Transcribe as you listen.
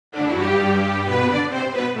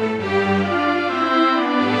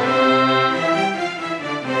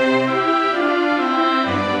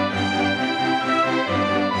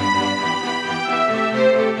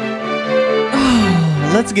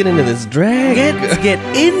Let's get into this drag. Let's get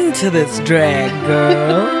into this drag,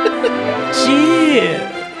 girl.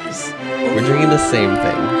 Cheers. We're drinking the same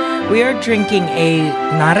thing. We are drinking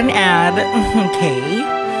not an ad,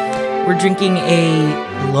 okay. We're drinking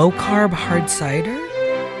a low-carb hard cider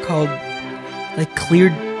called, like, Clear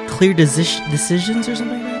Decisions or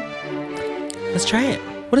something like that. Let's try it.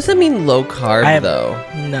 What does that mean, low carb, I have though?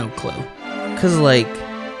 no clue. Because, like...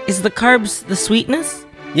 Is the carbs the sweetness?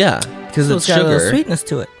 Yeah, because So it's got a little sugar. sweetness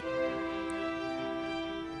to it.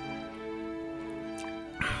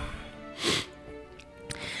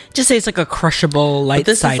 Just say it's like a crushable light But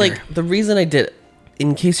this cider. is like the reason I did.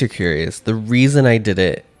 In case you're curious, the reason I did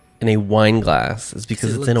it in a wine glass is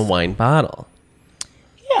because it's in a wine bottle,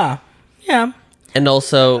 Yeah. and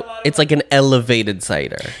also it's like an elevated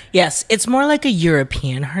cider, Yes, it's more like a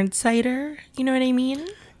European hard cider. You know what I mean?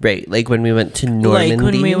 right? Like when we went to Normandy, Like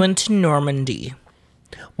when we went to Normandy.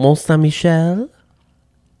 Mont Saint Michel.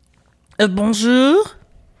 Bonjour.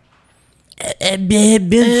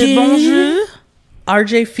 Bonjour.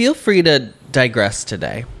 RJ, feel free to digress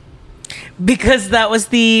today. Because that was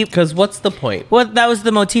Because what's the point? that was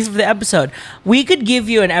the motif of the episode. We could give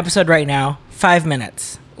you an episode right now, 5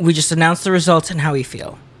 minutes. We just announce the results and how we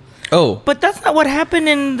feel. Oh, But that's not what happened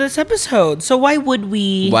in this episode. So why would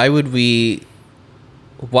we? why would we?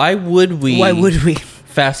 Why would we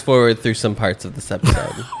fast forward through some parts of this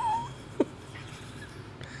episode?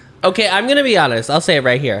 Okay, I'm gonna be honest. I'll say it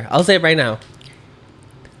right here. I'll say it right now.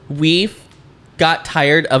 We got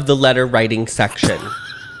tired of the letter writing section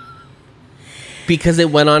because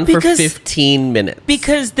it went on for 15 minutes.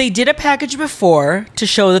 Because they did a package before to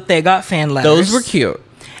show that they got fan letters. Those were cute.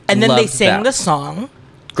 And then they Loved sang that. the song.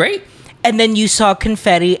 Great. And then you saw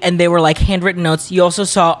confetti and they were like handwritten notes. You also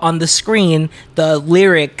saw on the screen the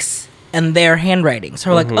lyrics and their handwriting. So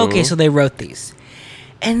we're like, okay, so they wrote these.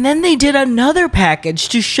 And then they did another package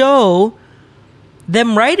to show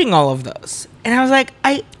them writing all of those. And I was like,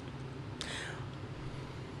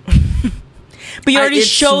 But you already It's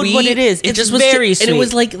showed what sweet. it is. It's just was very sweet. And it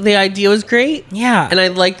was like, the idea was great. Yeah. And I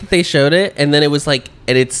liked that they showed it. And then it was like,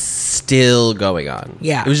 and it's still going on.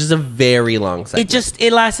 Yeah. It was just a very long segment.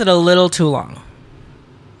 it lasted a little too long.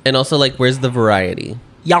 And also, like, where's the variety?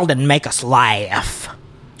 Y'all didn't make us laugh.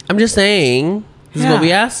 I'm just saying, this is Yeah. what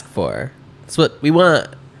we ask for. It's what we want.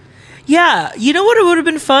 Yeah, you know what? It would have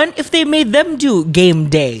been fun if they made them do game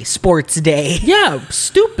day, sports day. Yeah,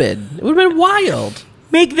 stupid. It would have been wild.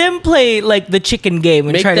 Make them play like the chicken game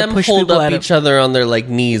and Make try them to push hold people up out each of. other on their, like,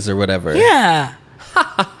 knees or whatever. Yeah.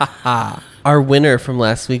 Our winner from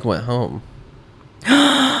last week went home.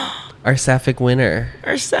 Our Sapphic winner.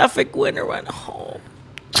 Our Sapphic winner went home.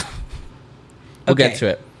 We'll get to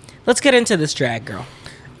it. Let's get into this drag, girl.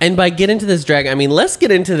 And by get into this drag, I mean, let's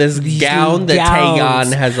get into this gown that gowns.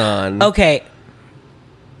 Taeyeon has on. Okay,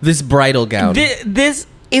 This bridal gown.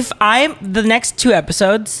 if I'm the next 2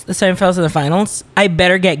 episodes, the semifinals and the finals, I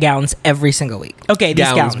better get gowns every single week. Okay, these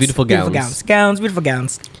Gowns, gowns, beautiful gowns. beautiful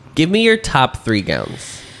gowns. Give me your top 3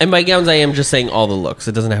 gowns. And by gowns, I am just saying all the looks.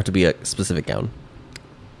 It doesn't have to be a specific gown.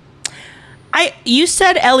 You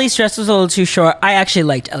said Ellie's dress was a little too short. I actually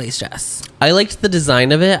liked Ellie's dress. I liked the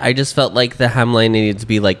design of it. I just felt like the hemline needed to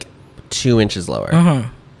be like 2 inches lower.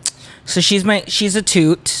 So she's a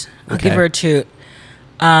toot. I'll Okay. give her a toot.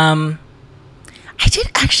 I did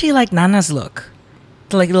actually like Nana's look.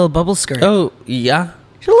 The like little bubble skirt. Oh, yeah.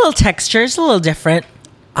 It's a little texture. It's a little different.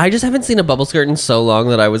 I just haven't seen a bubble skirt in so long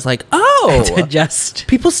that I was like, oh, To adjust.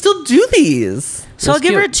 people still do these. So I'll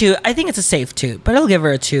give her a toot. I think it's a safe toot, but I'll give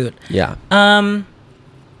her a toot. Yeah.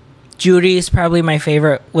 Judy is probably my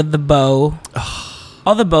favorite with the bow.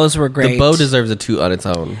 All the bows were great. The bow deserves a toot on its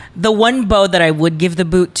own. The one bow that I would give the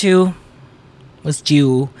boot to was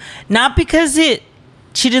Ju. Not because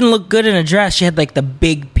she didn't look good in a dress. She had like the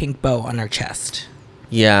big pink bow on her chest.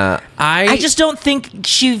 Yeah. I just don't think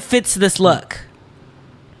she fits this look.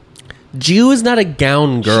 Ju is not a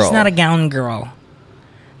gown girl. She's not a gown girl.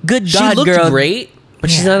 Good She God, looked girl. great, but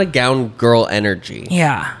she's Yeah. not a gown girl energy.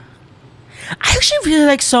 Yeah. I actually really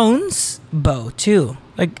like Sone's bow too.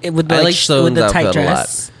 Like with the, I like Sone's with the tight outfit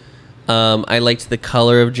dress. a lot. I liked the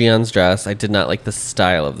color of Jiyeon's dress. I did not like the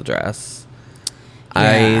style of the dress. Yeah.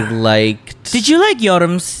 I liked... Did you like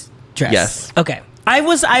Yoram's dress? Yes. Okay. I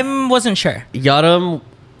wasn't sure. Yeonam,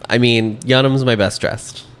 I mean, Yeonam's my best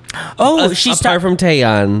dressed. Oh, she's apart from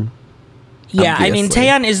Taeyeon. Yeah, I mean obviously.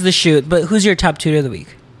 Taeyeon is the shoot, but who's your top toot of the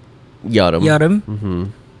week? Yeonam.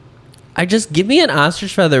 Yoram. I just give me an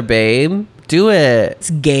ostrich feather, babe. Do it. It's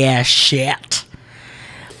gay ass shit.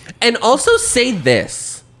 And also say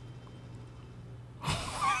this.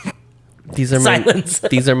 These are Silence.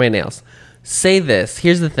 these are my nails. Say this.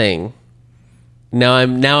 Here's the thing. Now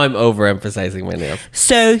I'm overemphasizing my nails.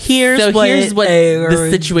 So here's what the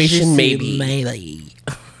situation may be.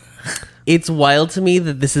 It's wild to me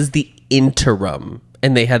that this is the interim,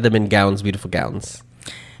 and they had them in gowns, beautiful gowns.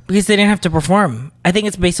 Because they didn't have to perform. I think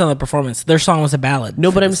it's based on the performance. Their song was a ballad.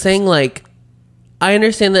 No, but I'm saying, like, I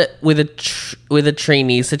understand that with a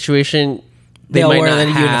trainee situation, they might not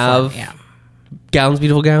have gowns,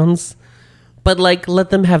 beautiful gowns. But, like,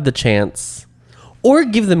 let them have the chance. Or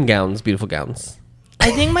give them gowns, beautiful gowns.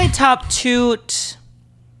 I think my top two...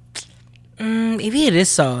 maybe it is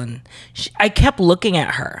Soen. I kept looking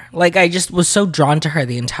at her. Like, I just was so drawn to her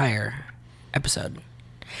the entire episode.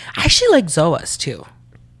 I actually like Zoa's, too.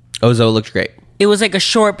 Oh, Zoe looked great. It was like a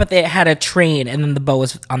short, but they had a train, and then the bow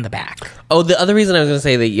was on the back. Oh, the other reason I was going to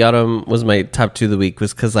say that Yeonam was my top 2 of the week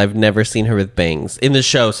was because I've never seen her with bangs in the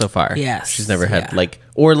show so far. Yes. She's never had,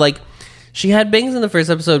 she had bangs in the first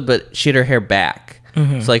episode, but she had her hair back.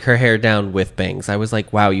 Mm-hmm. So, like, her hair down with bangs. I was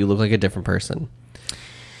like, wow, you look like a different person.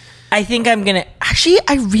 I think I'm going to... Actually,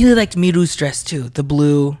 I really liked Miru's dress, too. The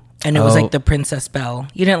blue, and it was like the Princess Belle.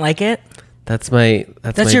 You didn't like it? That's my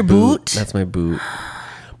your boot? That's my boot.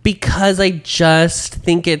 Because I just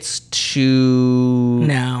think it's too...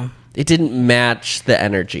 No. It didn't match the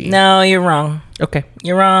energy. No, you're wrong. Okay.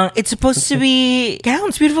 You're wrong. It's supposed to be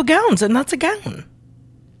gowns, beautiful gowns, and that's a gown.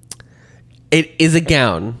 It is a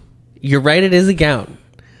gown. You're right, it is a gown.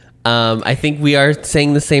 I think we are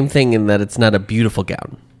saying the same thing in that it's not a beautiful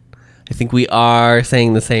gown. I think we are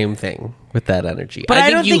saying the same thing with that energy. But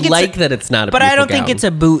I think you like that it's not a beautiful gown. But I don't think it's a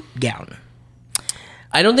boot gown.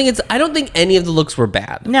 I don't think any of the looks were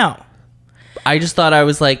bad. No. I just thought I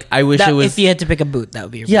was like, I wish it was... If you had to pick a boot, that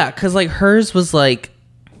would be your boot. Yeah, because like hers was like...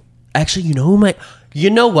 Actually, you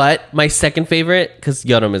know what? My second favorite, because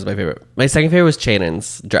Yeonam is my favorite. My second favorite was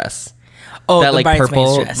Chanon's dress. Oh, that the like bridesmaid's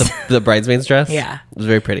purple, dress. the bridesmaid's dress. Yeah. It was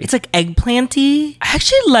very pretty. It's like eggplanty. I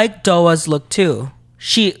actually like Doa's look too.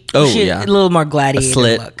 She a little more gladiator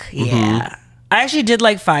look. Mm-hmm. Yeah. I actually did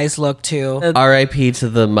like Phi's look too. R.I.P. to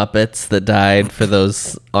the Muppets that died for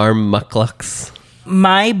those arm mucklucks.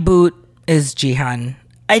 My boot is Jihan.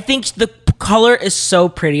 I think the color is so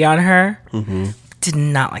pretty on her. Mm-hmm. Did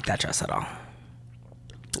not like that dress at all.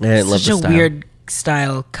 I didn't love the style. Such a weird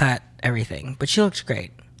style cut, everything. But she looks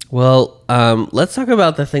great. Well, let's talk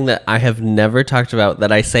about the thing that I have never talked about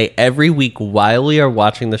that I say every week while we are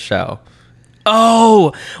watching the show.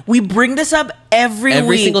 Oh, we bring this up every week.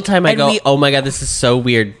 Every single time I go, oh my God, this is so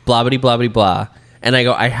weird. Blah, blah, blah, blah, blah. And I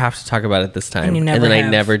go, I have to talk about it this time. And then I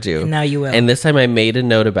never do. And now you will. And this time I made a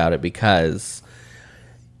note about it because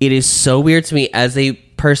it is so weird to me as a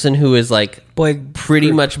person who is like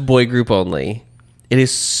pretty much boy group only. It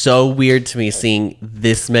is so weird to me seeing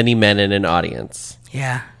this many men in an audience.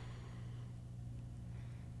 Yeah.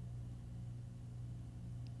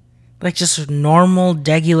 Like just normal,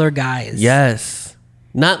 regular guys. Yes.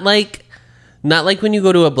 Not like when you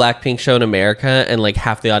go to a Blackpink show in America and like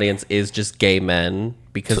half the audience is just gay men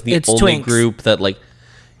because the only twinks. group that like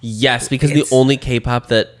because the only K-pop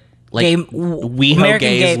that like WeHo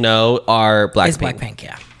gays know are Blackpink. Is Blackpink,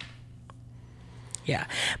 yeah. Yeah.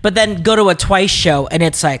 But then go to a Twice show and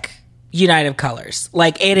it's like United Colors.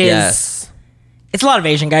 Like it is. Yes. It's a lot of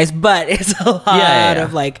Asian guys, but it's a lot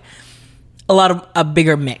of like a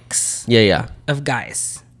bigger mix. Yeah. Of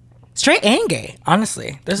guys. Straight and gay,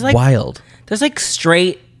 honestly. There's like wild. There's like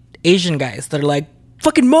straight Asian guys that are like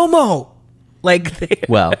fucking Momo. Like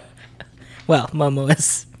well, Momo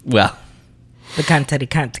is the cunt that he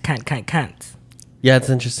can't. Yeah, it's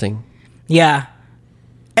interesting. Yeah.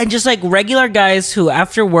 And just like regular guys who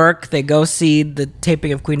after work they go see the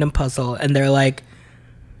taping of Queendom Puzzle and they're like,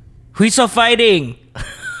 who's so fighting?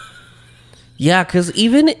 Yeah, because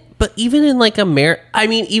even in like America, I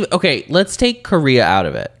mean, let's take Korea out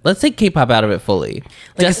of it. Let's take K-pop out of it fully.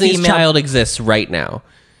 Like Destiny's Child exists right now.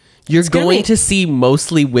 You're going to see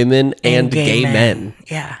mostly women and gay men.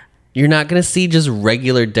 Yeah. You're not going to see just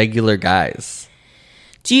regular guys.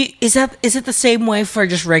 Is it the same way for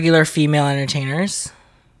just regular female entertainers?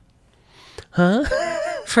 Huh?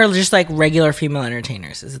 For just like regular female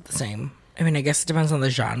entertainers, is it the same? I mean, I guess it depends on the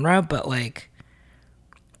genre, but like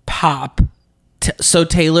pop. So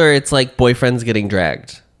Taylor, it's like boyfriends getting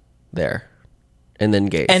dragged there, and then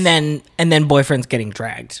gays, and then boyfriends getting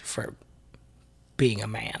dragged for being a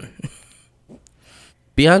man.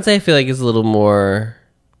 Beyonce, I feel like is a little more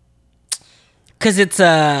because it's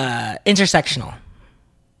intersectional.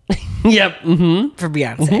 Yep. Mm-hmm. For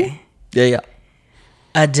Beyonce. Mm-hmm. Yeah.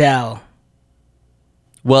 Adele.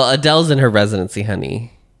 Well, Adele's in her residency,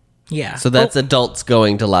 honey. Yeah. So that's adults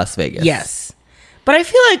going to Las Vegas. Yes. But I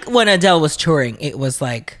feel like when Adele was touring, it was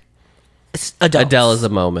like Adults. Adele is a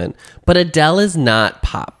moment. But Adele is not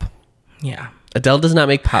pop. Yeah. Adele does not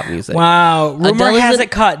make pop music. Wow. Rumor Adele has it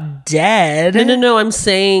caught dead. No. I'm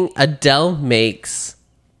saying Adele makes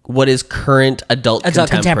what is current adult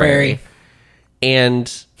contemporary. And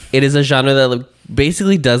it is a genre that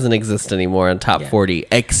basically doesn't exist anymore on top 40,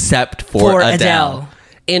 except for Adele.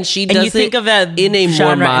 And she does it think of that in a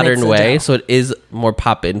more modern way. So it is more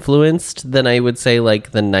pop influenced than I would say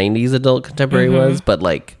like the 90s adult contemporary was. But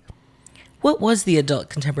like... What was the adult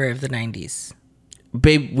contemporary of the 90s?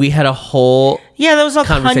 Babe, we had a whole that was all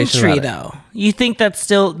conversation country though. You think that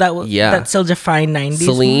still that still defined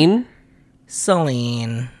 90s?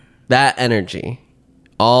 Celine, that energy,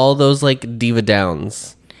 all those like diva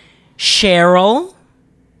downs. Cheryl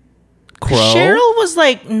Crow. Cheryl was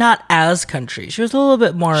like not as country. She was a little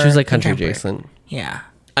bit more. She was like country adjacent. Yeah,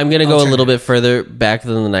 I'm gonna go a little bit further back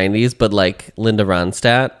than the 90s, but like Linda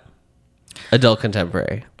Ronstadt, adult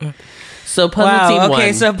contemporary. So Puzzle Team won.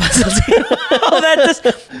 Okay, so Puzzle Team.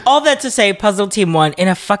 all that to say, Puzzle Team won in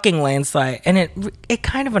a fucking landslide, and it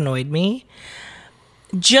kind of annoyed me,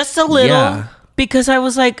 just a little, because I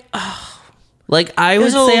was like, oh, like I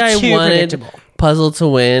would say I wanted Puzzle to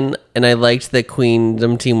win, and I liked that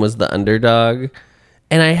Queendom Team was the underdog,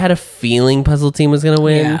 and I had a feeling Puzzle Team was gonna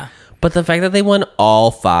win, but the fact that they won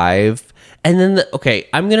all 5, and then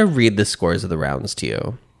I'm gonna read the scores of the rounds to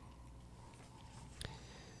you.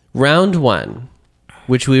 Round 1,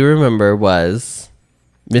 which we remember, was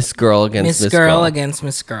Miss Girl against Miss Girl. Against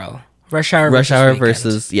Miss Girl. Rush Hour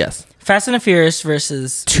versus yes. Fast and the Furious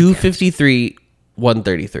versus 253,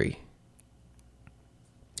 133.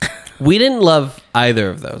 We didn't love either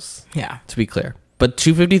of those. Yeah. To be clear. But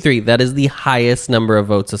 253, that is the highest number of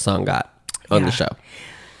votes a song got on the show.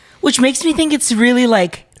 Which makes me think it's really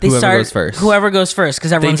like whoever goes first. Whoever goes first,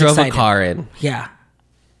 because everyone's excited. They drove a car in. Yeah.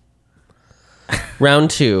 Round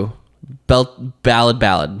 2,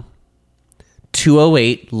 ballad.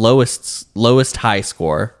 208, lowest high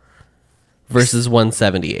score versus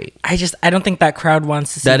 178. I don't think that crowd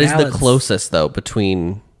wants to see that is ballads. The closest though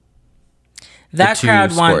between that the two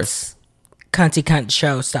crowd scores. Wants cunty cunt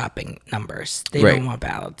show stopping numbers. They don't want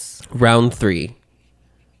ballads. Round 3,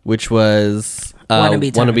 which was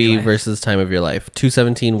Wannabe versus Time of Your Life.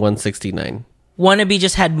 217, 169. Wannabe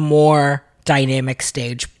just had more dynamic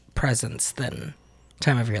stage presence than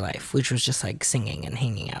Time of Your Life, which was just like singing and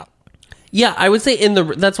hanging out. Yeah, I would say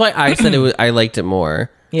that's why I said I liked it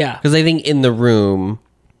more. Yeah. Because I think in the room,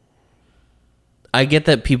 I get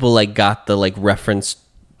that people like got the like reference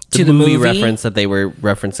to the movie reference that they were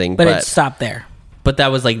referencing, but it stopped there. But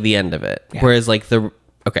that was like the end of it. Yeah. Whereas like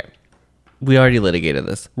we already litigated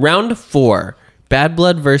this. Round 4, Bad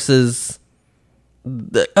Blood versus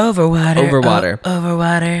Overwater.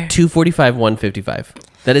 245, 155.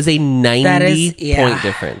 That is a 90 point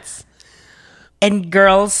difference. And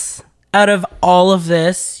girls, out of all of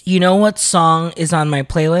this, you know what song is on my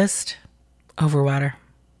playlist? Overwater.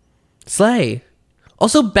 Slay.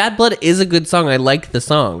 Also, Bad Blood is a good song. I like the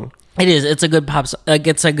song. It is. It's a good pop song.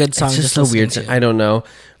 It's a good song. It's just so weird. I don't know.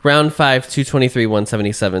 Round 5, 223,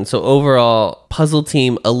 177. So overall, Puzzle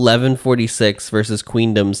Team 1146 versus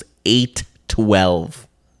Queendom's 812.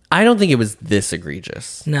 I don't think it was this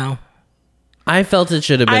egregious. No. I felt it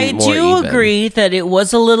should have been more even. I do agree that it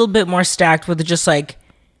was a little bit more stacked with just like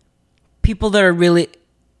people that are really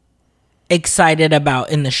excited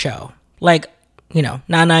about in the show. Like, you know,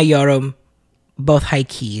 Nana, Yoram, both high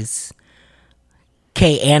keys.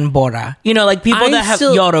 Kay and Bora. You know, like people that have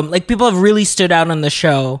Yoram, like people have really stood out on the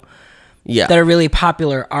show. Yeah. That are really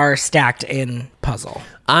popular are stacked in Puzzle.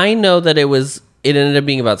 I know that it ended up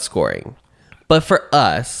being about scoring. But for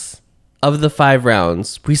us, of the 5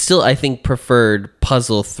 rounds, we still, I think, preferred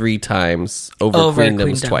Puzzle 3 times over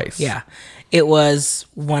Queendom's twice. Yeah. It was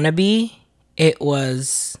Wannabe, it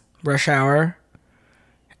was Rush Hour,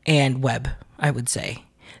 and Web, I would say.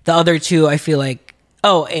 The other 2, I feel like...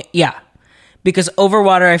 Oh, yeah. Because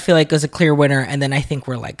Overwater, I feel like, was a clear winner, and then I think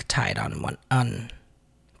we're, like, tied on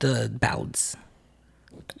the ballads.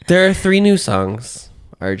 There are 3 new songs,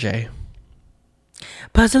 RJ.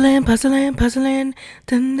 Puzzling.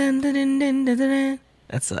 Dun, dun, dun, dun, dun, dun, dun.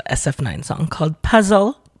 That's a SF9 song called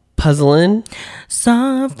Puzzle. Puzzling.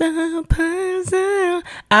 Solve the puzzle.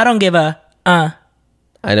 I don't give a. I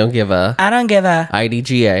don't give a.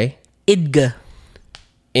 IDGA. IDGA.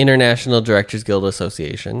 International Directors Guild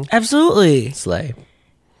Association. Absolutely. Slay.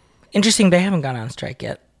 Interesting, they haven't gone on strike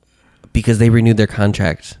yet. Because they renewed their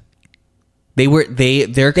contract.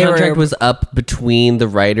 Their contract was up between the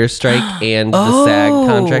writers' strike and the SAG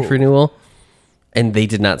contract renewal, and they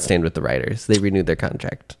did not stand with the writers. They renewed their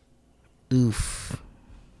contract. Oof.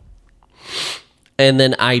 And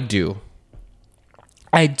then I Do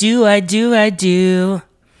I do. Great.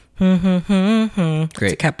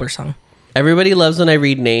 It's a Kepler song. Everybody loves when I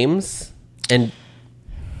read names, and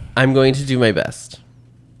I'm going to do my best.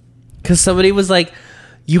 Because somebody was like,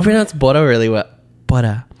 you pronounce Bora really well.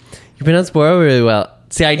 Bora. You pronounce Bora really well.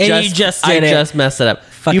 See, I just messed it up.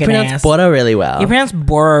 Fucking you pronounce ass. Bora really well. You pronounce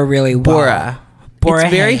Bora really well. Bora.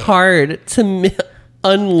 It's very hard to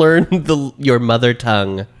unlearn your mother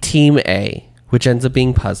tongue. Team A, which ends up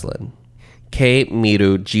being puzzling. K,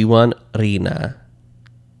 Miru, Jiwon, Rina.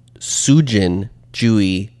 Sujin,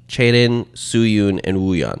 Jui, Chaerin, Suyun, and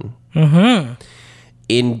Wooyeon. Mm-hmm.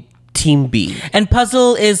 In Team B. And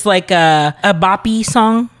puzzle is like a boppy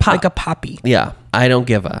song? Pop. Like a poppy. Yeah. I don't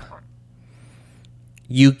give a.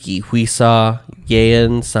 Yuki, Huisa,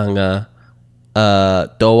 Yeon, Sanga,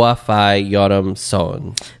 Dowa, Fai, Yoram,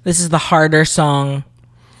 Son. This is the harder song.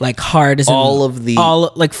 Like hard as all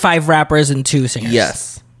like 5 rappers and 2 singers.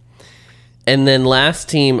 Yes. And then last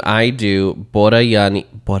team I do Bora, Yani,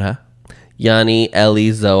 Eli,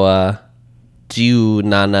 Zoa, Jiu,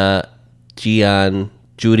 Nana, Jian,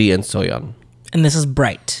 Judy, and Soyeon. And this is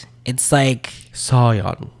Bright. It's like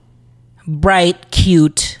Soyeon. Bright,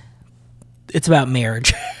 cute. It's about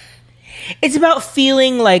marriage. It's about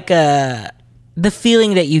feeling like the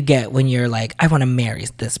feeling that you get when you're like, I want to marry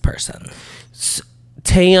this person.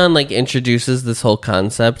 Taeyeon like introduces this whole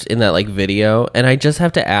concept in that like video, and I just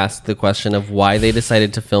have to ask the question of why they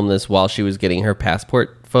decided to film this while she was getting her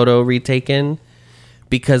passport photo retaken,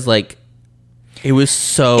 because like it was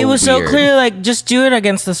so clear. Like, just do it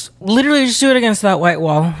against this. Literally, just do it against that white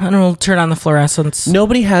wall, and it'll turn on the fluorescence.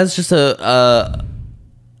 Nobody has just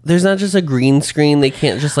there's not just a green screen. They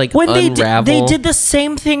can't just like unravel. They did the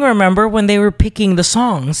same thing. Remember when they were picking the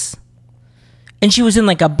songs, and she was in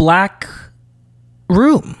like a black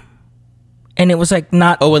room, and it was like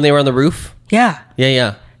not. Oh, when they were on the roof. Yeah.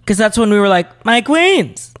 Because that's when we were like, my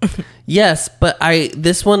queens. Yes, but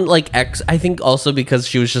this one like I think also because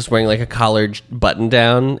she was just wearing like a collared button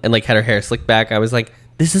down and like had her hair slicked back. I was like,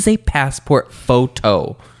 this is a passport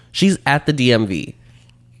photo. She's at the DMV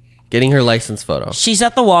getting her license photo. She's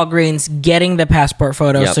at the Walgreens getting the passport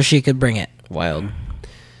photo so she could bring it. Wild.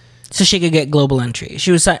 So she could get global entry.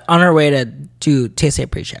 She was on her way to do TSA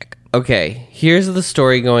pre-check. Okay, here's the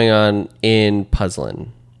story going on in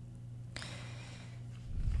Puzzlin'.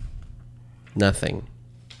 Nothing.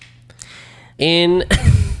 I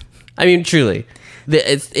mean, truly,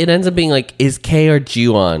 it ends up being like, is K or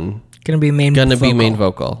Jiwon gonna be main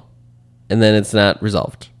vocal, and then it's not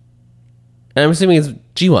resolved. And I'm assuming it's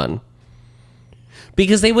Jiwon,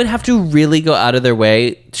 because they would have to really go out of their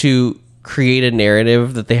way to create a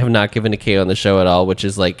narrative that they have not given to K on the show at all, which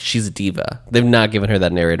is like she's a diva. They've not given her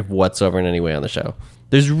that narrative whatsoever in any way on the show.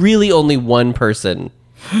 There's really only one person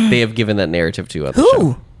they have given that narrative to on the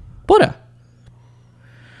show. Bora.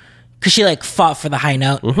 Because she like fought for the high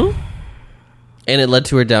note. Mm-hmm. And it led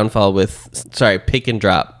to her downfall with, pick and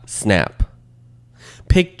drop, snap.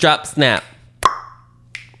 Pick, drop, snap.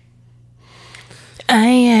 So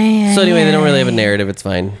anyway, they don't really have a narrative. It's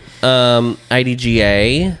fine.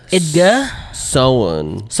 IDGA. Idga.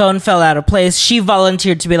 Someone fell out of place. She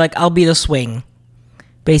volunteered to be like, I'll be the swing.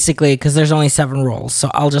 Basically, because there's only 7 roles. So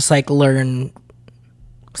I'll just like learn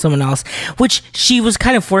someone else. Which she was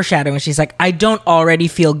kind of foreshadowing. She's like, I don't already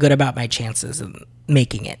feel good about my chances of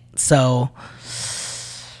making it. So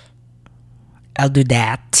I'll do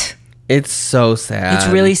that. It's so sad. It's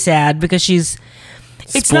really sad because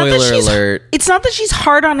Spoiler alert. It's not that she's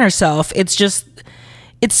hard on herself. It's just,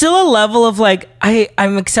 it's still a level of like,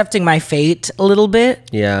 I'm accepting my fate a little bit.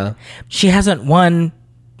 Yeah. She hasn't won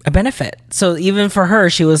a benefit. So even for her,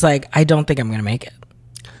 she was like, I don't think I'm going to make it.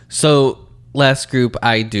 So last group,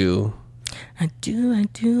 I do.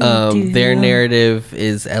 Their narrative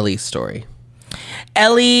is Ellie's story.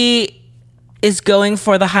 Ellie is going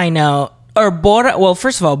for the high note. Or Bora, well,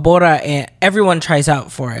 first of all, Bora, everyone tries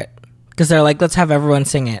out for it. Because they're like, let's have everyone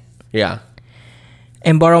sing it. Yeah.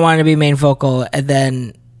 And Bora wanted to be main vocal. And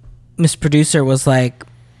then Miss Producer was like,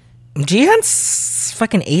 Jihan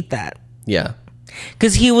fucking ate that. Yeah.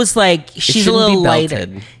 Because he was like, she's a little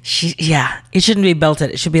lighter. It shouldn't be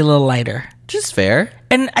belted. It should be a little lighter. Just fair.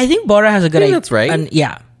 And I think Bora has a good idea. That's right.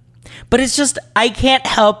 Yeah. But it's just, I can't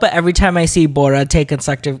help but every time I see Bora take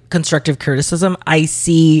constructive criticism, I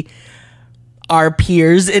see our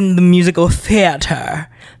peers in the musical theater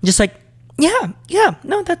just like,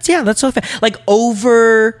 that's so fair. Like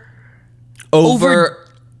over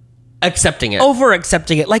accepting it. Over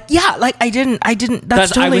accepting it. Like, I didn't. That's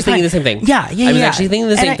totally I was thinking the same thing. Yeah. I was actually thinking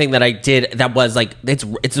the same thing that I did. That was like, it's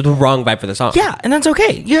the wrong vibe for the song. Yeah, and that's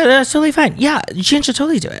okay. Yeah, that's totally fine. Yeah, Jian should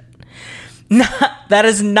totally do it. That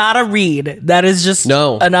is not a read. That is just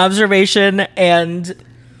an observation and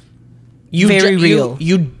very real.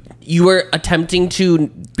 You are attempting to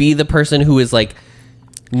be the person who is like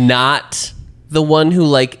not the one who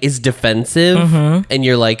like is defensive, and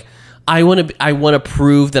you're like, I want to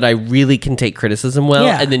prove that I really can take criticism well,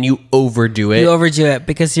 and then you overdo it. You overdo it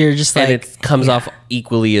because you're just like, and it comes off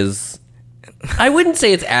equally as. I wouldn't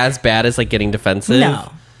say it's as bad as like getting defensive.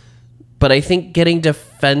 No. But I think getting the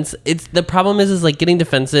problem is like getting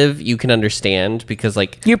defensive you can understand because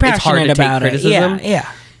like you're passionate it's hard to about take criticism.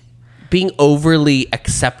 Yeah. Being overly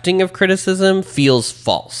accepting of criticism feels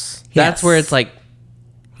false. That's where it's like,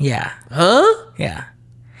 yeah. Huh? Yeah.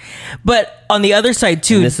 But on the other side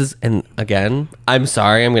too, and again, I'm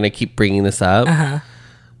sorry, I'm going to keep bringing this up.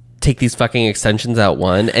 Take these fucking extensions out,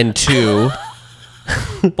 1 and 2.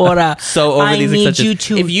 So over these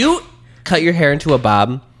extensions. If you cut your hair into a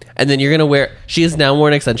bob and then you're going to she has now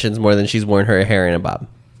worn extensions more than she's worn her hair in a bob.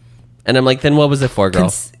 And I'm like, then what was it for,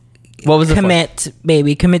 girl? What was it for? Commit,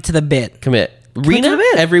 baby. Commit to the bit. Rena,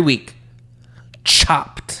 every week.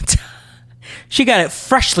 Chopped. She got it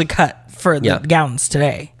freshly cut for the gowns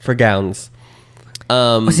today. For gowns.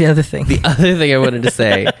 What's the other thing? The other thing I wanted to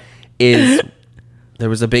say is there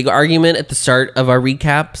was a big argument at the start of our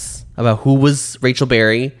recaps about who was Rachel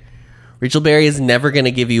Berry. Rachel Berry is never going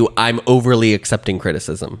to give you, I'm overly accepting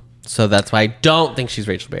criticism. So that's why I don't think she's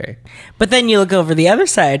Rachel Berry. But then you look over the other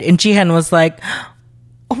side and Jihan was like,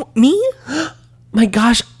 oh, me? My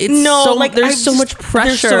gosh, there's so much pressure.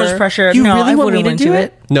 There's so much pressure. You really want me to do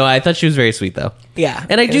it? No, I thought she was very sweet though. Yeah.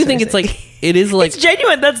 And I do think it's like, it is like... It's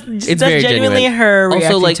genuine. That's very genuinely genuine. her reacting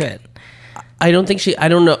also, like, to it. I don't think I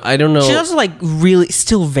don't know. She's also like really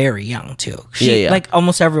still very young too. Like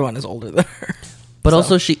almost everyone is older than her. But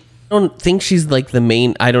also I don't think she's like the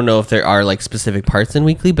main, I don't know if there are like specific parts in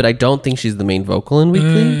Weekly, but I don't think she's the main vocal in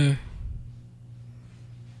Weekly.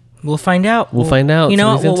 We'll find out. We'll find out. You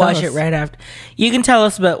know what? We'll watch it right after. You can tell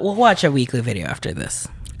us, but we'll watch a Weekly video after this.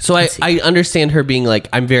 So I understand her being like,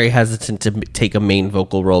 I'm very hesitant to take a main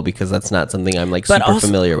vocal role because that's not something I'm like super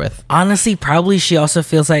familiar with. Honestly, probably she also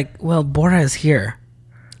feels like, well, Bora is here.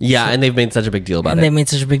 Yeah, and they've made such a big deal about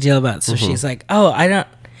it. So she's like, oh, I don't...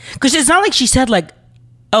 Because it's not like she said like,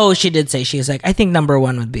 oh, she did say, she was like, I think number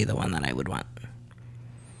 1 would be the one that I would want.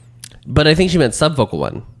 But I think she meant sub-vocal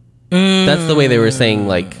 1. That's the way they were saying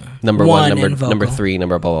like number 1, number 3,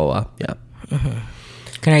 number blah, blah, blah. Yeah.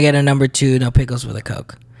 Can I get a number 2, no pickles with a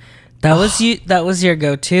Coke? That was you. That was your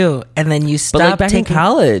go-to, and then you stopped. But like back in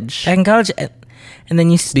college, and then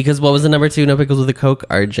you because what was the number 2? No pickles with a Coke.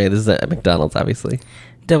 RJ, this is at McDonald's, obviously.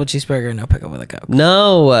 Double cheeseburger, no pickle with a Coke.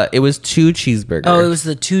 No, it was 2 cheeseburger. Oh, it was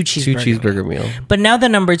the 2 cheeseburger meal. But now the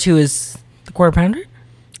number 2 is the quarter pounder.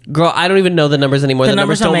 Girl, I don't even know the numbers anymore. The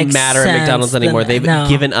numbers don't matter at McDonald's anymore. They've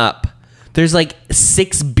given up. There's like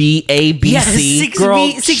 6B, A, B, C. 6B, Girl,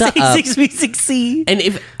 6A, shut up. 6B, 6C.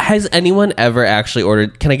 And has anyone ever actually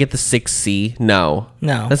ordered, can I get the 6C? No.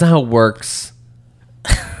 That's not how it works.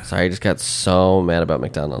 Sorry, I just got so mad about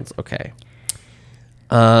McDonald's. Okay.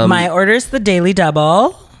 My order's the Daily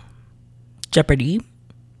Double. Jeopardy.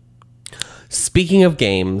 Speaking of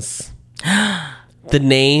games, the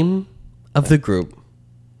name of the group,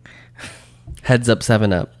 Heads Up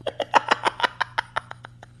 7 Up.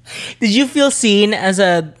 Did you feel seen as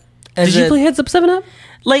a... Did you play Heads Up 7 Up?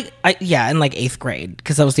 Like, in like 8th grade,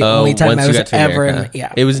 because that was the only time I was ever in.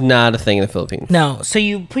 Yeah. It was not a thing in the Philippines. No. So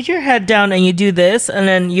you put your head down and you do this, and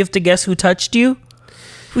then you have to guess who touched you?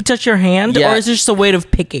 Who touched your hand? Yeah. Or is it just a way of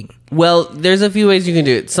picking? Well, there's a few ways you can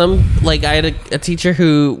do it. Like, I had a teacher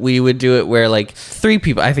who we would do it where, like, 3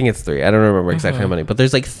 people, I think it's 3, I don't remember exactly how many, but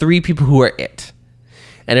there's like 3 people who are it.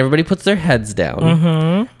 And everybody puts their heads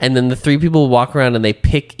down, and then the 3 people walk around and they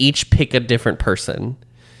each pick a different person.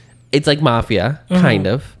 It's like Mafia, kind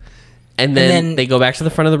of. And then they go back to the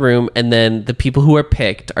front of the room, and then the people who are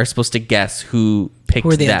picked are supposed to guess who picked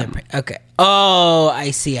them. Okay. Oh,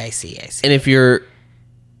 I see. And if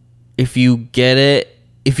you get it,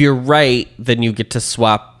 if you're right, then you get to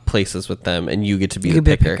swap places with them, and you get to be the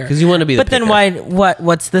picker because you want to be the picker. But then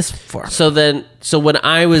what's this for? So when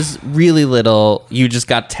I was really little, you just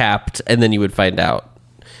got tapped and then you would find out.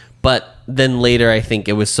 But then later, I think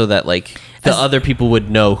it was so that like the other people would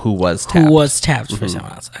know who was tapped. For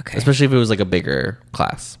someone else. Okay. Especially if it was like a bigger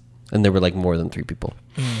class and there were like more than 3 people.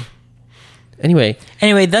 Anyway,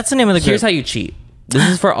 that's the name of the group. Here's how you cheat. This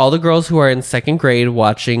is for all the girls who are in 2nd grade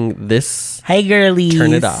watching this. Hey, girlies.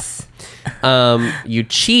 Turn it off. You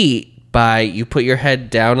cheat by you put your head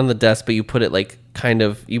down on the desk, but you put it like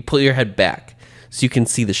you pull your head back. so you can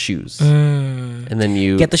see the shoes. And then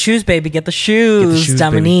you Get the shoes, baby. Get the shoes,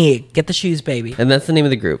 Dominique. Baby. Get the shoes, baby. And that's the name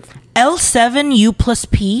of the group. L7 U plus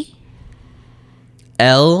P.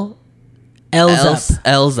 L's up.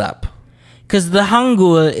 L's up. Because the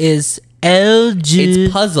Hangul is LG.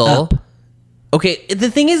 It's puzzle. Up. Okay,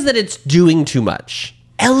 the thing is that it's doing too much.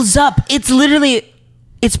 L's up. It's literally,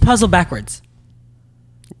 it's puzzle backwards.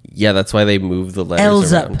 Yeah, that's why they move the letters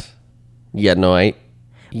L's around. up. Yeah, no,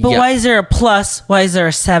 But why is there a plus? Why is there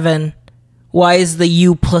a 7? Why is the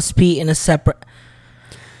U plus P in a separate?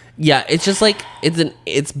 Yeah, it's just like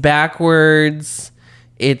it's backwards.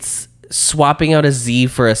 It's swapping out a Z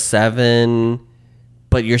for a 7,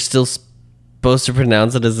 but you're still supposed to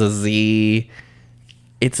pronounce it as a Z.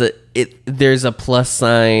 There's a plus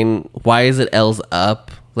sign. Why is it L's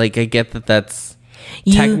up? Like, I get that that's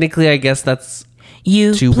technically, I guess that's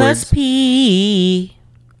U two plus words. P.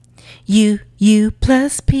 U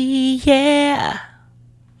plus P. Yeah.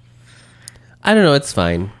 I don't know. It's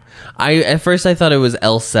fine. At first I thought it was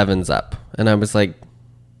EL7Z up, and I was like,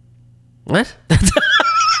 what?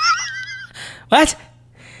 What?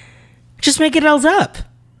 Just make it L's up.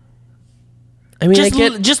 I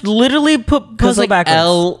mean, Just literally put puzzle like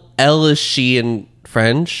backwards. L is she in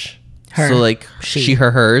French, Her. so like she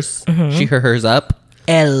her hers, she her hers up.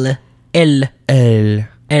 L. L.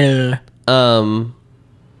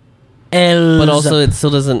 But also it still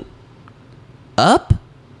doesn't up.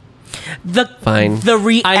 The I don't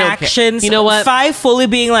reactions. care. You know what? 5 fully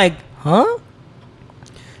being like, huh?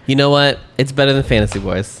 You know what? It's better than Fantasy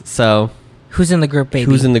Boys. So Who's in the group, baby?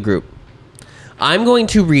 who's in the group? I'm going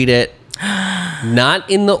to read it, not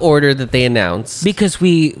in the order that they announced, Because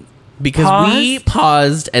we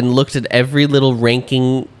paused and looked at every little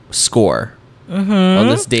ranking score on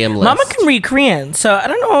this damn list. Mama can read Korean, so I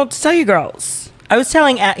don't know what to tell you girls. I was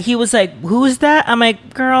telling he was like, who is that? I'm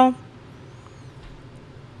like, girl.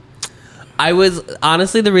 I was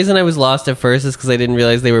honestly, the reason I was lost at first is because I didn't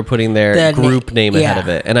realize they were putting their group name ahead of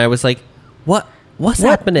it, and I was like, What's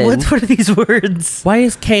happening? What are these words? Why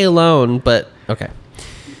is K alone? But okay.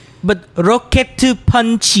 But Rocket to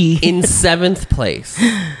Punchy. In 7th place,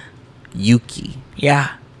 Yuki.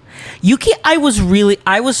 Yeah. Yuki, I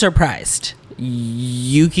was surprised.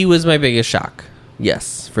 Yuki was my biggest shock.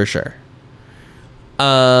 Yes, for sure.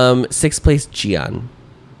 6th place, Jian.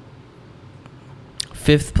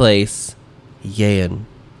 5th place, Yeon.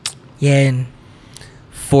 Yen.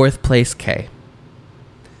 4th place, K.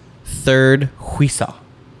 3rd, Huisa.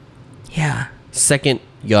 Yeah. 2nd,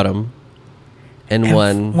 Yoram. And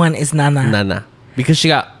one is Nana. Nana. Because she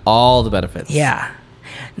got all the benefits. Yeah.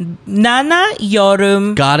 Nana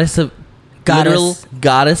Yorum. Goddess of benefits.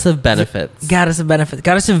 Goddess of benefits.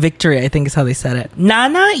 Goddess of victory, I think is how they said it.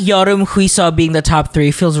 Nana, Yorum, Huisa being the top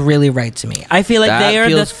 3 feels really right to me. I feel like they are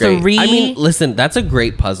the 3. I mean, listen, that's a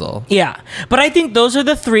great puzzle. Yeah. But I think those are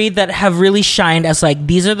the 3 that have really shined as like,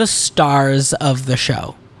 these are the stars of the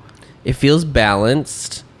show. It feels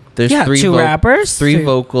balanced. There's 2 rappers. 3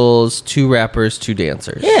 vocals, 2 rappers, 2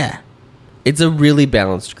 dancers. Yeah. It's a really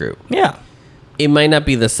balanced group. Yeah. It might not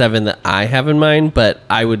be the 7 that I have in mind, but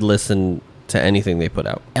I would listen to anything they put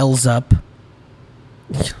out. L's up.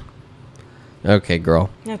 Okay, girl.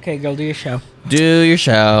 Okay, girl, do your show. Do your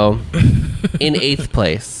show. In 8th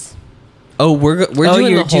place. Oh, we're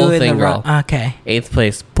doing the whole thing, girl. Okay. 8th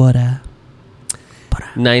place, Bora.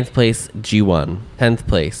 9th place, G1. 10th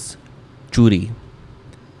place, Judy.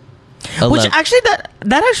 Which actually,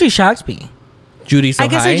 that actually shocked me. Judy so I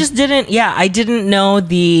guess high? I didn't know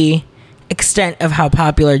the extent of how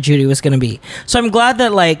popular Judy was going to be. So I'm glad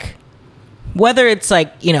that, like, whether it's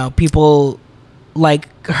like, you know, people like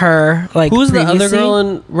her, like, who's the other girl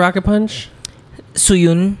in Rocket Punch?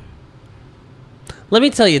 Suyun. Let me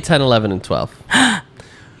tell you 10, 11, and 12.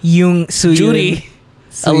 Suyun. Judy.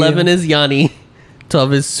 Suyun. 11 is Yanni.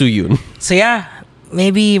 12 is Suyun. So yeah,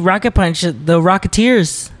 maybe Rocket Punch, the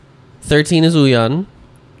Rocketeers. 13 is Uyeon.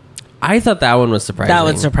 I thought that one was surprising. That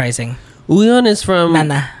was surprising. Uyeon is from...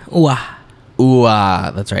 Nana.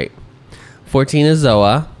 Ua, that's right. 14 is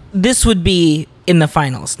Zoa. This would be in the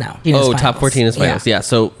finals now. Top 14 is finals. Yeah.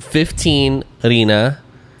 So 15, Rina.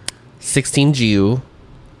 16, Jiu.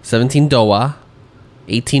 17, Doa.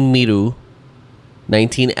 18, Miru.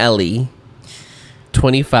 19, Ellie.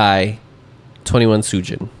 25, 21,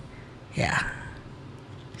 Sujin. Yeah.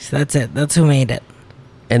 So that's it. That's who made it.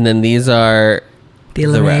 And then these are the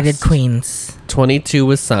eliminated queens. 22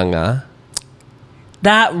 was Sangha.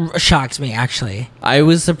 That shocked me, actually. I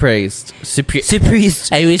was surprised. Surprised.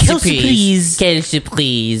 I was surprised. Quel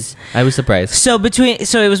surprise. I was surprised. So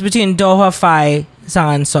it was between Doha, Phi,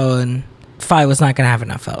 Sang, and Son. Phi was not going to have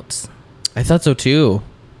enough votes. I thought so too.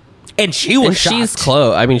 And she was shocked. She's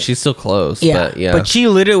close. I mean, she's still close. Yeah. But she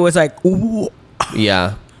literally was like, ooh.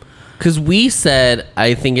 Yeah. Because we said,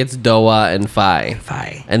 I think it's Doa and Phi.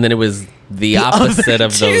 And then it was the opposite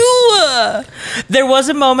of those. There was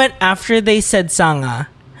a moment after they said Sanga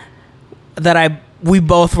that we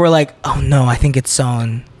both were like, oh no, I think it's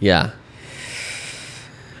Son. Yeah.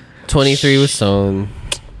 23 was Son.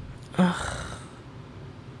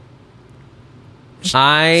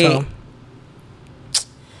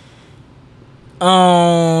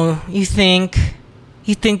 Oh, you think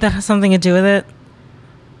that has something to do with it?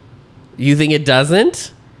 You think it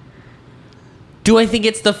doesn't? Do I think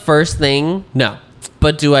it's the first thing? No.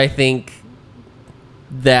 But do I think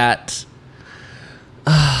that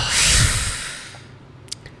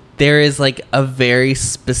there is like a very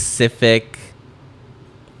specific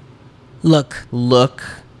look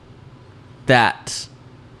that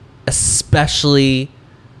especially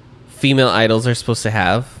female idols are supposed to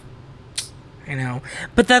have? I know.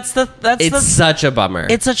 But that's such a bummer.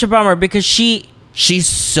 It's such a bummer because she's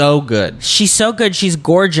so good. She's so good. She's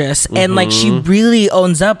gorgeous. And like she really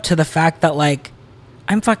owns up to the fact that like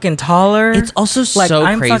I'm fucking taller. It's also like, so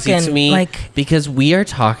I'm crazy to me like, because we are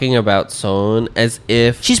talking about Son as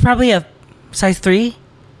if she's probably a size 3,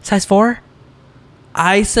 size 4.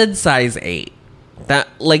 I said size 8. That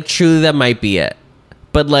like truly that might be it.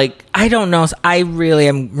 But like I don't know. I really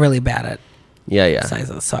am really bad at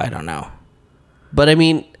sizes, so I don't know. But I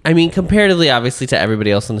mean comparatively obviously to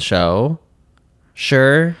everybody else on the show,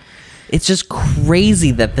 sure. It's just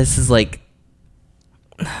crazy that this is like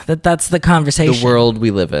that's the conversation. The world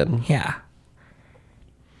we live in. Yeah.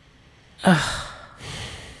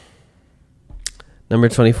 Number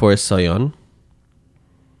 24 is Soyeon.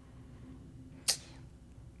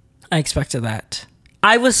 I expected that.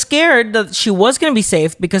 I was scared that she was going to be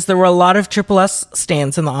safe because there were a lot of Triple S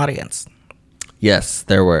stands in the audience. Yes,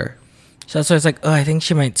 there were. So I was like, oh, I think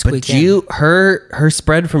she might squeak in. Her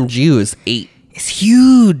spread from Jiu is 8. It's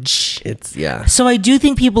huge. Yeah. So I do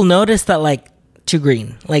think people noticed that like to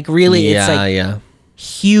green. Like really, it's like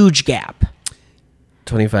huge gap.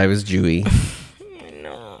 25 is Jewy.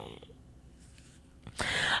 No.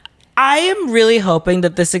 I am really hoping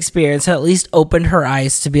that this experience at least opened her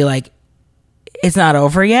eyes to be like, it's not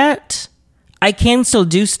over yet. I can still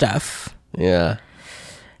do stuff. Yeah.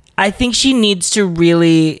 I think she needs to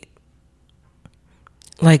really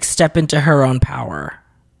like step into her own power.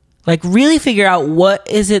 Like really figure out what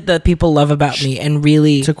is it that people love about me and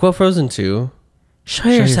really... To quote Frozen 2... Show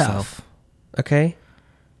yourself. Okay?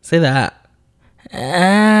 Say that. I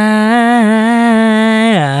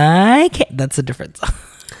can't... That's a different song.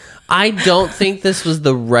 I don't think this was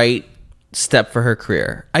the right step for her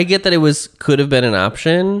career. I get that it could have been an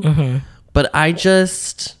option, but I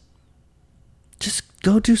just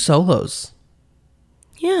go do solos.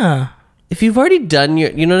 Yeah. If you've already done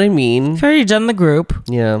you know what I mean? You've already done the group.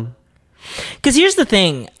 Yeah. Because here's the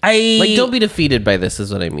thing. Don't be defeated by this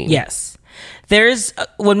is what I mean. Yes. There's,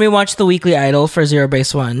 when we watched The Weekly Idol for Zero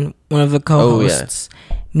Base One of the co-hosts,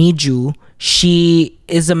 Miju, she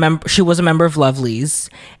was a member of Lovelyz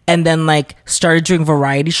and then like started doing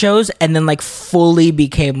variety shows and then like fully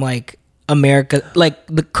became like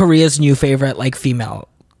the Korea's new favorite like female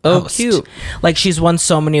host. Cute. Like she's won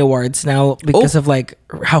so many awards now because of like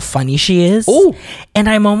how funny she is. Oh. And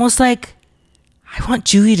I'm almost like, I want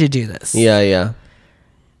Jui to do this. Yeah.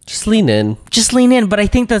 Just lean in. But I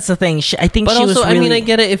think that's the thing. I think but she also, was really... I mean, I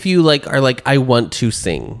get it if you like are like, I want to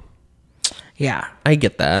sing. Yeah. I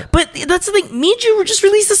get that. But that's the thing. Miju just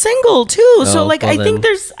released a single too. So like, I think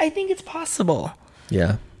it's possible.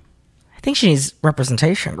 Yeah. I think she needs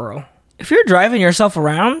representation, bro. If you're driving yourself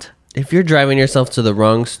around... If you're driving yourself to the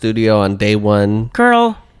wrong studio on day 1...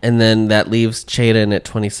 Girl. And then that leaves Chaden at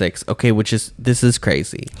 26. Okay, this is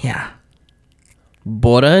crazy. Yeah.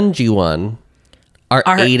 Bora and Jiwon are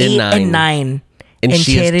 8 and 9. And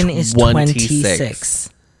she Chaden is 26.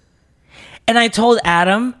 And I told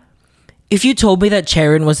Adam, if you told me that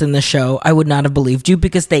Charon was in the show, I would not have believed you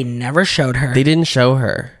because they never showed her. They didn't show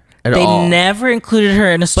her at all. They never included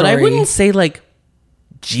her in a story. But I wouldn't say like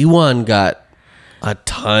Jiwon got a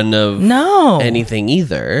ton of anything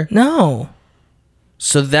either. No.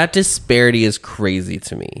 So that disparity is crazy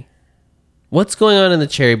to me. What's going on in the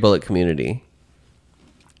Cherry Bullet community?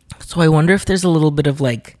 So I wonder if there's a little bit of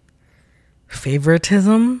like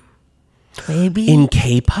favoritism, maybe in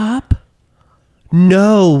K-pop.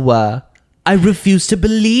 No, I refuse to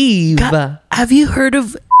believe. God, have you heard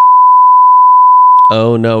of?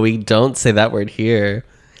 Oh no, we don't say that word here.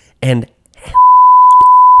 And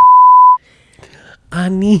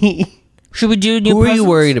Ani, should we do new? Who are you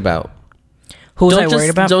worried about? Who was I worried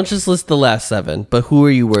about? Don't just list the last 7, but who are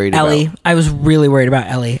you worried about? Ellie. I was really worried about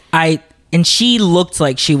Ellie. And she looked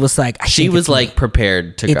like she was like... She was like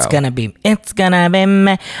prepared to go. It's gonna be me.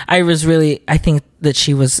 I think that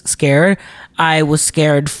she was scared. I was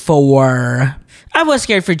scared for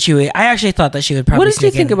Chewie. I actually thought that she would probably... What did you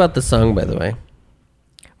think about the song, by the way?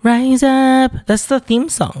 Rise Up. That's the theme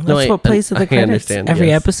song. That's what plays at the credits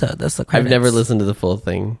every episode. That's the credits. I've never listened to the full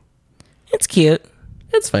thing. It's cute.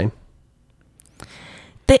 It's fine.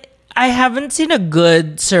 I haven't seen a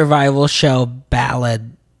good survival show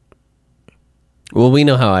ballad. Well, we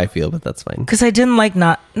know how I feel, but that's fine. Because I didn't like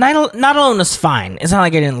Not Alone was fine. It's not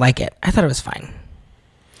like I didn't like it. I thought it was fine.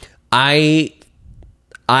 I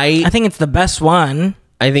think it's the best one.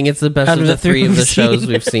 I think it's the best of the 3 of the shows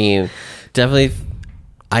we've seen. Definitely,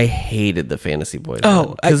 I hated the Fantasy Boys.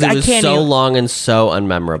 Oh, because it was so long and so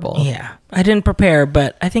unmemorable. Yeah, I didn't prepare,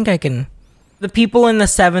 but I think I can. The people in the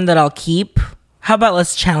 7 that I'll keep. How about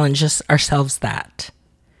let's challenge ourselves that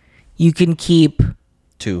you can keep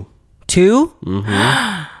 2. 2?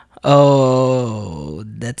 Mm-hmm. Oh,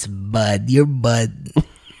 that's Bud. You're Bud.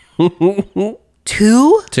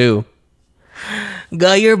 2? 2.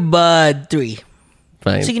 Go your Bud. 3.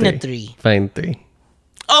 Fine. Speaking of 3. Fine. 3.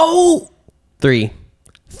 Oh! 3.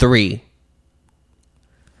 3.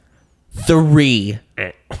 3.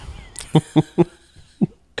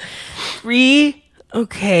 3?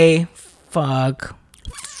 Okay. Fuck.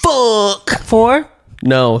 4?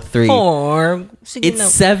 No, 3. 4.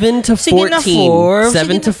 It's 7 to 14.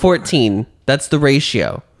 7 to 14. That's the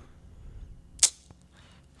ratio.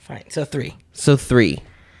 Fine. So 3. So 3.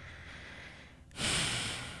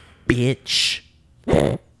 Bitch.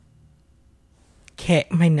 Okay,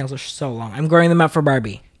 my nails are so long. I'm growing them out for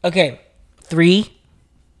Barbie. Okay. 3,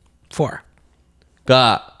 4.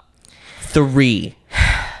 Got 3.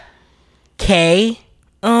 K.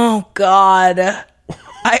 Oh, God.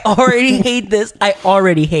 I already hate this. I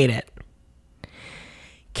already hate it.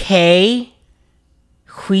 K.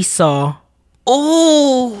 Huiso.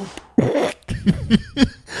 Oh.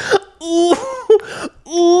 Ooh.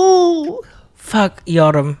 Ooh. Fuck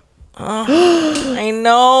Yoram. Oh, I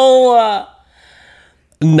know.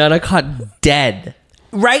 Nana caught dead.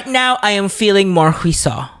 Right now, I am feeling more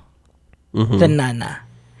Huiso than Nana.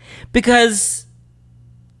 Because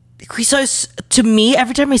Huiso is, to me,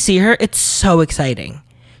 every time I see her, it's so exciting.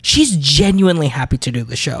 She's genuinely happy to do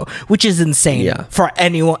the show, which is insane for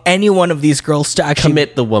any one of these girls to actually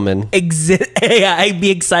commit the woman. Yeah, I'd be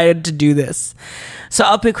excited to do this. So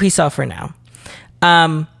I'll pick Huiso for now.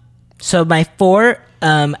 So my 4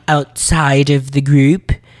 outside of the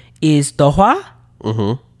group is Dohwa,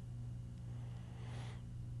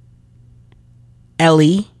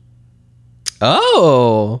 Ellie.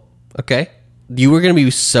 Oh, okay. You were gonna be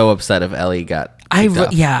so upset if Ellie got.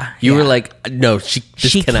 You were like, no, she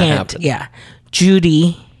cannot happen. Yeah,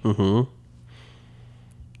 Judy. You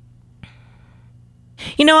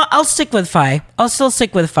know what? I'll stick with Phi. I'll still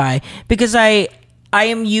stick with Phi because I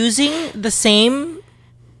am using the same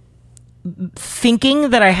thinking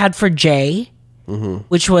that I had for Jay,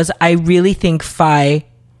 which was I really think Phi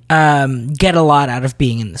get a lot out of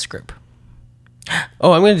being in this group.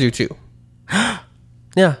 Oh, I'm gonna do 2.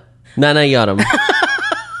 Yeah, Nana Yoram.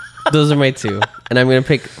 Those are my 2, and I'm gonna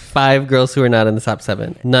pick 5 girls who are not in the top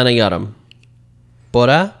 7. Nana Yoram,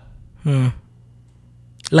 Bora.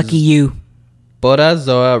 Lucky you. Bora,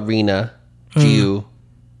 Zoa, Rina, Jiu,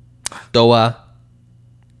 Doa.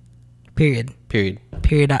 Period.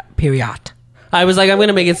 I was like, I'm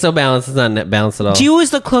gonna make it so balanced. It's not balanced at all. Jiu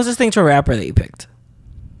is the closest thing to a rapper that you picked.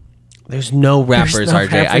 There's no rappers,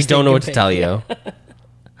 RJ. I don't know what to tell you.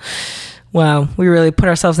 Wow, we really put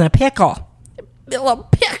ourselves in a pickle.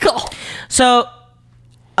 So,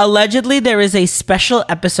 allegedly, there is a special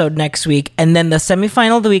episode next week, and then the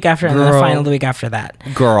semifinal the week after, and then the final the week after that.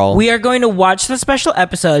 Girl. We are going to watch the special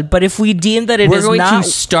episode, but if we deem that we're going to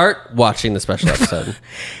start watching the special episode.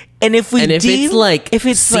 And if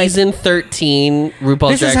it's season 13 RuPaul's Drag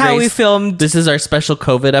Race, this is how we filmed. This is our special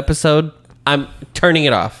COVID episode. I'm turning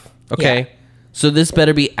it off. Okay. Yeah. So this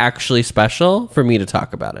better be actually special for me to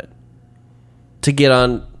talk about it. To get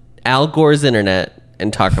on Al Gore's internet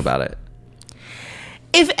and talk about it.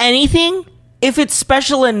 If anything, if it's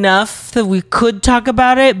special enough that we could talk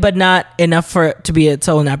about it, but not enough for it to be its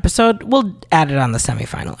own episode, we'll add it on the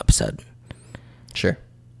semifinal episode. Sure.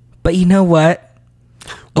 But you know what?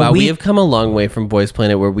 Wow, we have come a long way from Boys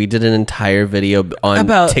Planet, where we did an entire video on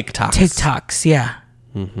about TikToks. TikToks, yeah.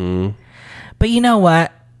 But you know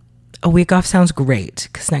what? A week off sounds great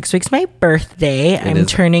because next week's my birthday. I'm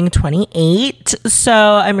turning 28, so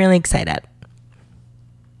I'm really excited.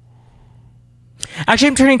 Actually,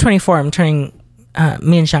 I'm turning 24. I'm turning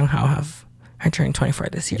me and Shang Hao are turning 24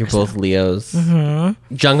 this year. You're both Leos.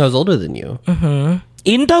 Mm-hmm. Jung Ho's older than you. Mm-hmm.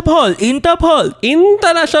 Interpol.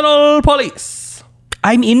 International Police.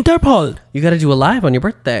 I'm Interpol. You got to do a live on your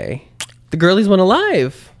birthday. The girlies want a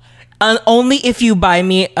live. Only if you buy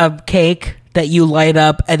me a cake that you light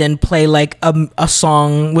up and then play like a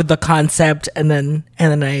song with the concept and then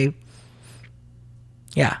I.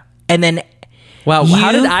 Yeah. And then. Wow,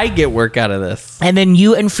 how did I get work out of this? And then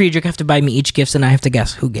you and Friedrich have to buy me each gifts and I have to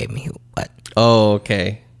guess who gave me what. Oh,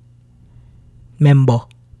 okay. Membo.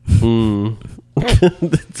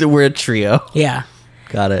 So we're a trio. Yeah.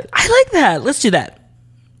 Got it. I like that. Let's do that.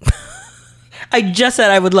 I just said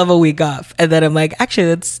I would love a week off. And then I'm like, actually,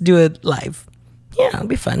 let's do it live. Yeah, it'll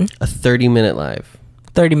be fun. A 30-minute live.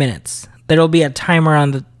 30 minutes. There'll be a timer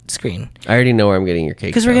on the screen. I already know where I'm getting your cake.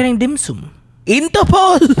 Because we're getting dim sum.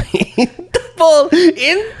 Interpol. Interpol.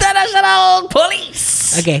 International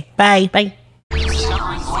Police. Okay, bye. Bye.